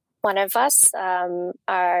one of us,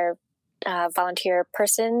 our volunteer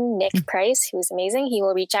person, Nick Price, who's amazing, he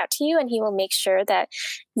will reach out to you and he will make sure that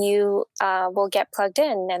you will get plugged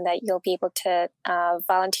in and that you'll be able to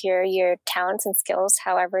volunteer your talents and skills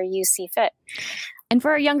however you see fit. And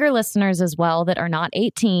for our younger listeners as well that are not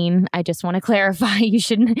 18, I just want to clarify, you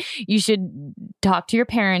should talk to your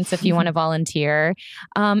parents if you want to volunteer.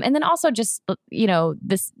 And then also just,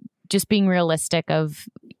 just being realistic of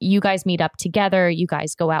you guys meet up together, you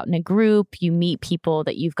guys go out in a group, you meet people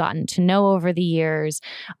that you've gotten to know over the years.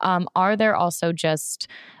 Are there also just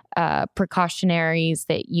precautionaries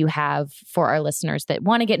that you have for our listeners that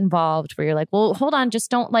want to get involved where you're like, well, hold on, just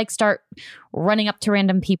don't start running up to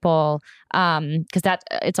random people. Cause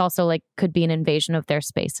it's also like could be an invasion of their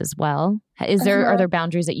space as well. Are there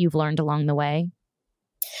boundaries that you've learned along the way?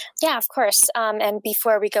 Yeah, of course. And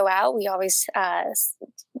before we go out, we always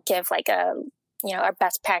give like our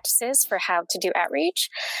best practices for how to do outreach.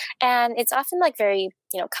 And it's often like very,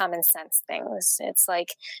 common sense things. It's like,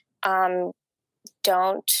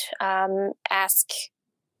 don't ask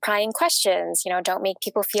prying questions, don't make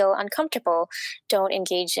people feel uncomfortable. Don't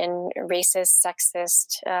engage in racist,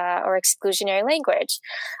 sexist, or exclusionary language.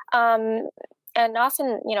 And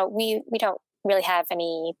often, we don't really have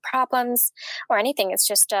any problems or anything. It's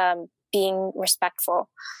just being respectful.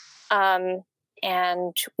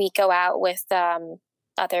 And we go out with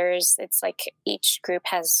others. It's like each group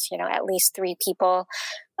has, at least 3 people.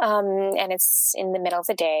 And it's in the middle of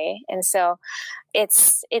the day. And so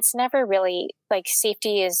it's never really like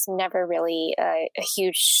safety is never really a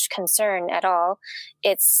huge concern at all.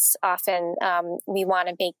 It's often, we want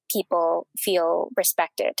to make people feel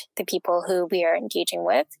respected, the people who we are engaging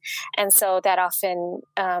with. And so that often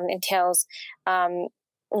entails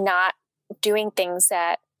not doing things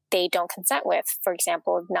that they don't consent with. For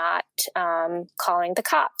example, not calling the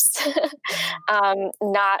cops,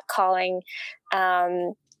 not calling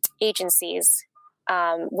agencies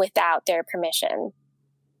without their permission,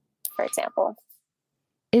 for example.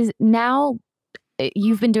 Is now,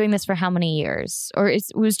 you've been doing this for how many years? Or it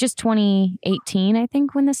was just 2018, I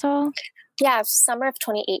think, when this all... Yeah, summer of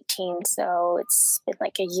 2018. So it's been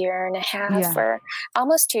like a year and a half or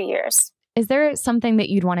almost 2 years. Is there something that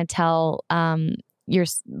you'd want to tell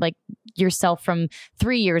yourself from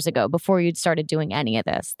 3 years ago before you'd started doing any of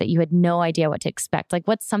this, that you had no idea what to expect? Like,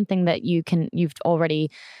 what's something that you've already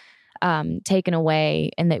taken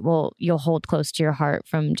away and that you'll hold close to your heart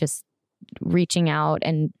from just reaching out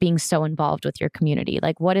and being so involved with your community?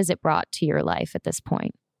 Like, what has it brought to your life at this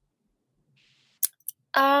point?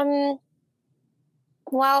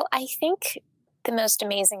 Well, I think the most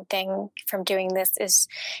amazing thing from doing this is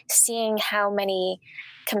seeing how many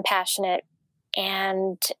compassionate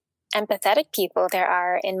and empathetic people there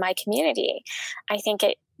are in my community. I think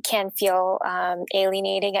it can feel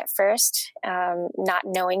alienating at first, not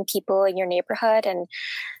knowing people in your neighborhood. And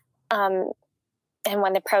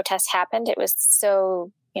when the protests happened, it was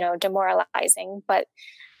so, demoralizing. But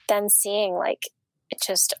then seeing like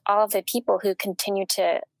just all of the people who continue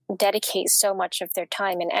to dedicate so much of their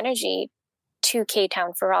time and energy to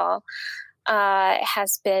K-Town for All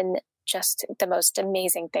has been just the most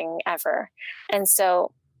amazing thing ever. And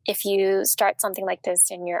so if you start something like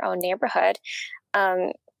this in your own neighborhood,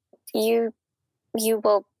 you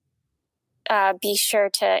will be sure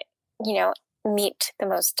to, meet the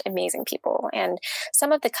most amazing people. And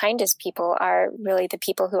some of the kindest people are really the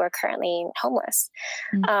people who are currently homeless.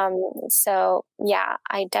 So yeah,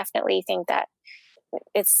 I definitely think that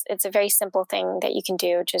it's a very simple thing that you can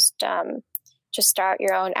do. Just start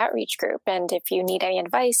your own outreach group. And if you need any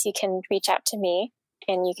advice, you can reach out to me,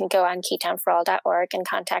 and you can go on ktownforall.org and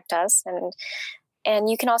contact us. And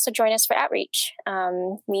you can also join us for outreach.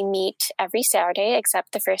 We meet every Saturday,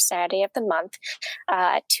 except the first Saturday of the month,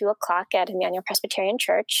 at 2:00 at Emmanuel Presbyterian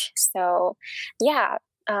Church. So yeah,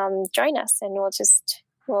 join us, and we'll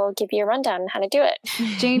give you a rundown on how to do it.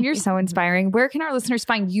 Jane, you're so inspiring. Where can our listeners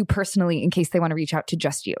find you personally in case they want to reach out to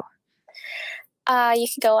just you? You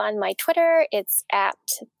can go on my Twitter. It's at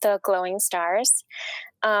The Glowing Stars.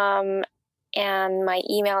 And my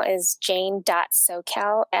email is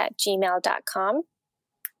jane.socal@gmail.com.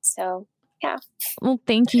 So, yeah. Well,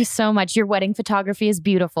 thank you so much. Your wedding photography is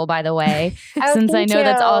beautiful, by the way, since I know you.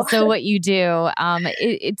 that's also what you do.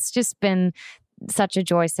 It's just been such a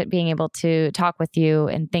joy being able to talk with you,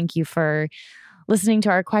 and thank you for listening to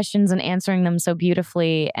our questions and answering them so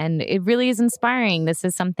beautifully. And it really is inspiring. This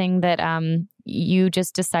is something that you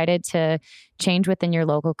just decided to change within your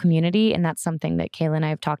local community. And that's something that Kayla and I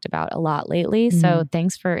have talked about a lot lately. Mm-hmm. So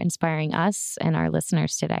thanks for inspiring us and our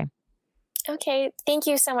listeners today. Okay. Thank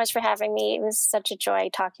you so much for having me. It was such a joy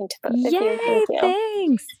talking to both of you. Thank you.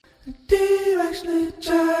 Thanks.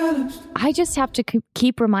 I just have to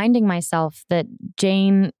keep reminding myself that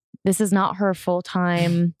Jane, this is not her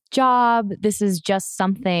full-time job. This is just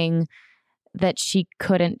something that she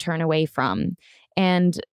couldn't turn away from.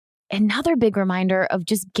 And another big reminder of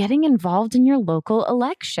just getting involved in your local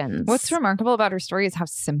elections. What's remarkable about her story is how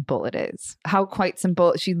simple it is. How quite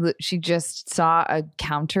simple. She just saw a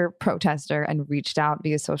counter protester and reached out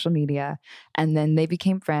via social media, and then they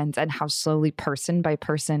became friends, and how slowly, person by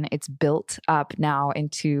person, it's built up now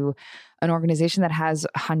into an organization that has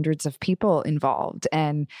hundreds of people involved.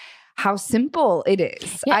 And how simple it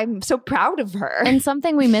is. Yeah. I'm so proud of her. And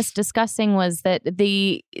something we missed discussing was that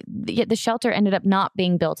the shelter ended up not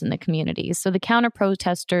being built in the community. So the counter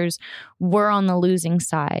protesters were on the losing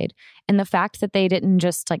side. And the fact that they didn't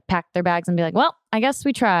just like pack their bags and be like, well, I guess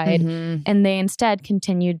we tried. Mm-hmm. And they instead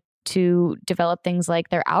continued to develop things like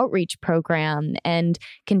their outreach program and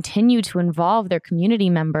continue to involve their community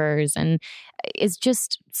members. And it's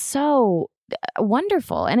just so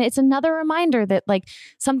wonderful. And it's another reminder that like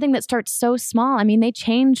something that starts so small. I mean, they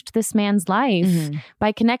changed this man's life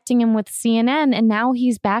by connecting him with CNN, and now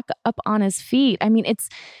he's back up on his feet. I mean,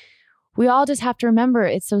 we all just have to remember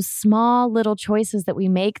it's those small little choices that we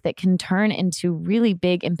make that can turn into really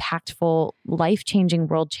big, impactful, life-changing,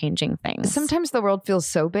 world-changing things. Sometimes the world feels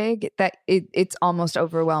so big that it's almost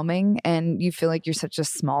overwhelming, and you feel like you're such a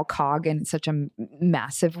small cog in such a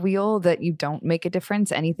massive wheel that you don't make a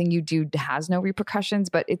difference. Anything you do has no repercussions,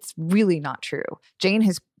 but it's really not true. Jane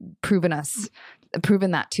has proven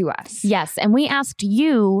that to us. Yes, and we asked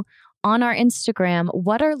you on our Instagram,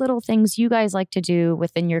 what are little things you guys like to do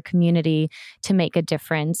within your community to make a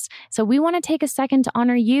difference? So we want to take a second to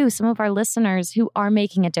honor you, some of our listeners who are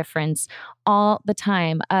making a difference all the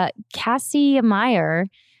time. Cassie Meyer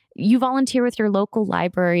You volunteer with your local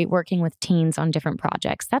library working with teens on different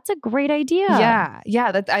projects. That's a great idea.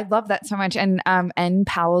 Yeah. I love that so much. And N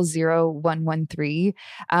Powell 0113,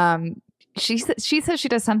 she says she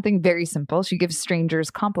does something very simple. She gives strangers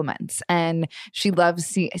compliments, and she loves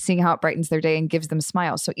seeing how it brightens their day and gives them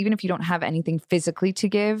smiles. So even if you don't have anything physically to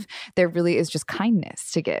give, there really is just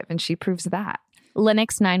kindness to give. And she proves that.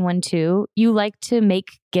 Linux 912, you like to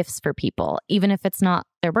make gifts for people, even if it's not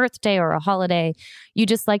their birthday or a holiday. You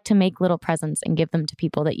just like to make little presents and give them to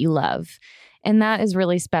people that you love. And that is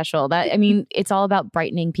really special. It's all about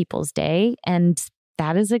brightening people's day. And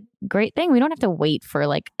that is a great thing. We don't have to wait for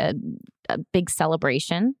like a big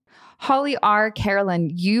celebration. Holly R. Carolyn,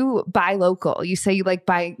 you buy local. You say you like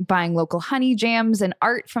buying local honey jams and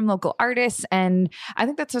art from local artists. And I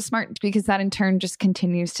think that's so smart because that in turn just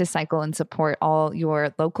continues to cycle and support all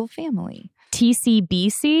your local family.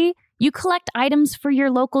 TCBC, you collect items for your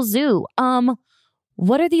local zoo.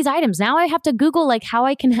 What are these items? Now I have to Google how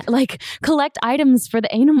I can collect items for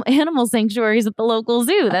the animal sanctuaries at the local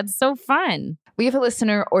zoo. That's so fun. We have a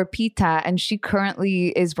listener, Orpita, and she currently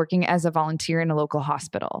is working as a volunteer in a local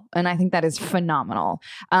hospital. And I think that is phenomenal.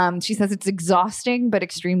 She says it's exhausting, but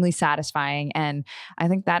extremely satisfying. And I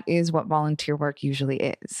think that is what volunteer work usually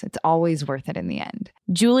is. It's always worth it in the end.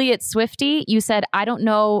 Juliet Swifty, you said, I don't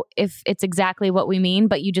know if it's exactly what we mean,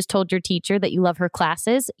 but you just told your teacher that you love her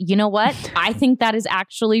classes. You know what? I think that is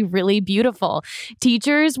actually really beautiful.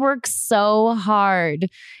 Teachers work so hard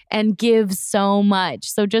and give so much.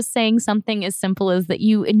 So just saying something as simple as that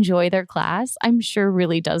you enjoy their class, I'm sure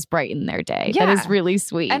really does brighten their day. Yeah. That is really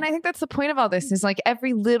sweet. And I think that's the point of all this is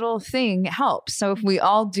every little thing helps. So if we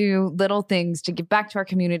all do little things to give back to our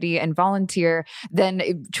community and volunteer, then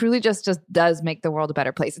it truly just does make the world a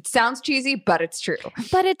better place. It sounds cheesy, but it's true.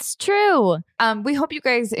 But it's true. We hope you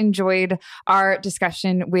guys enjoyed our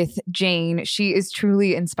discussion with Jane. She is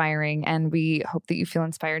truly inspiring, and we hope that you feel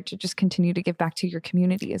inspired to just continue to give back to your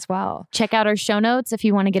community as well. Check out our show notes if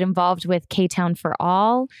you want to get involved with K-Town for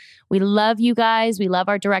All. We love you guys. We love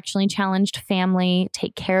our Directionally Challenged family.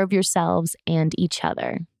 Take care of yourselves and each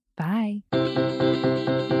other. Bye.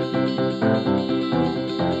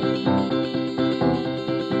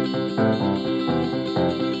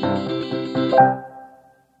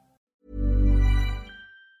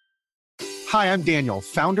 Hi, I'm Daniel,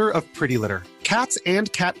 founder of Pretty Litter. Cats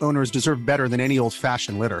and cat owners deserve better than any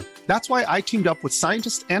old-fashioned litter. That's why I teamed up with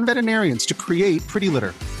scientists and veterinarians to create Pretty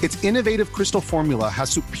Litter. Its innovative crystal formula has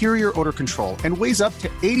superior odor control and weighs up to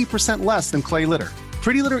 80% less than clay litter.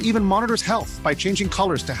 Pretty Litter even monitors health by changing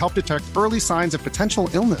colors to help detect early signs of potential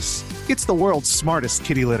illness. It's the world's smartest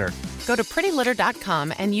kitty litter. Go to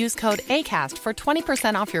prettylitter.com and use code ACAST for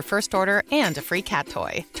 20% off your first order and a free cat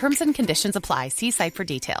toy. Terms and conditions apply. See site for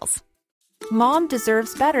details. Mom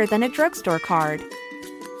deserves better than a drugstore card.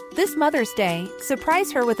 This Mother's Day,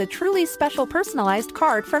 surprise her with a truly special personalized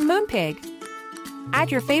card from Moonpig. Add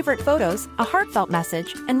your favorite photos, a heartfelt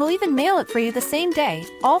message, and we'll even mail it for you the same day,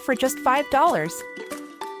 all for just $5.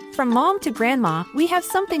 From mom to grandma, we have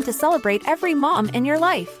something to celebrate every mom in your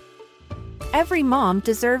life. Every mom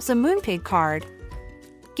deserves a Moonpig card.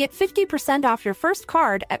 Get 50% off your first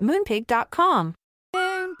card at Moonpig.com.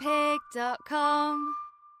 Moonpig.com.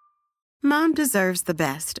 Mom deserves the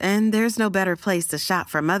best, and there's no better place to shop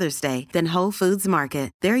for Mother's Day than Whole Foods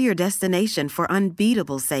Market. They're your destination for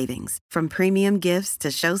unbeatable savings, from premium gifts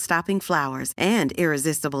to show-stopping flowers and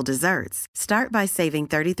irresistible desserts. Start by saving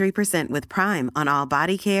 33% with Prime on all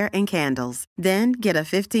body care and candles. Then get a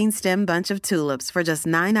 15-stem bunch of tulips for just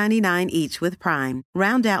 $9.99 each with Prime.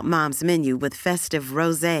 Round out Mom's menu with festive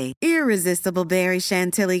rosé, irresistible berry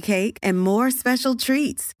chantilly cake, and more special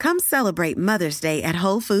treats. Come celebrate Mother's Day at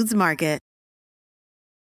Whole Foods Market.